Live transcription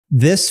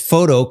This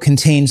photo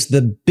contains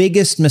the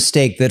biggest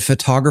mistake that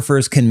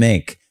photographers can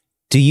make.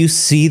 Do you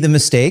see the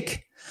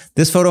mistake?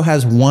 This photo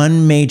has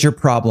one major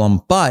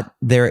problem, but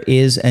there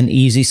is an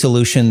easy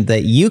solution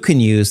that you can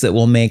use that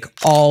will make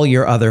all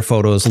your other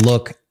photos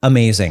look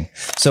amazing.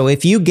 So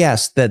if you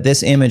guessed that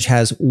this image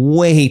has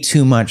way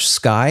too much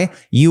sky,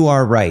 you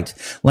are right.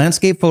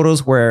 Landscape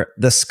photos where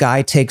the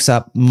sky takes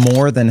up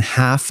more than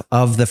half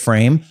of the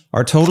frame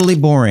are totally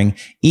boring,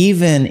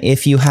 even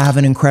if you have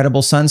an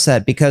incredible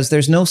sunset, because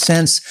there's no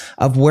sense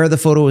of where the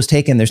photo was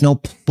taken. There's no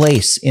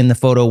place in the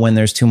photo when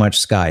there's too much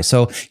sky.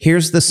 So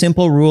here's the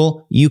simple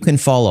rule you can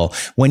follow.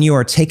 When you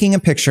are taking a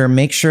picture,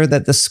 make sure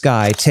that the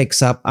sky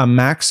takes up a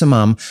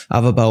maximum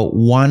of about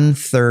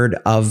 1/3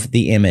 of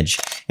the image.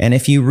 And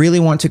if you really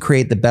want to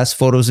create the best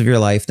photos of your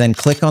life, then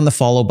click on the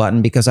follow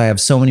button, because I have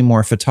so many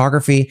more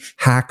photography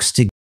hacks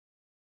to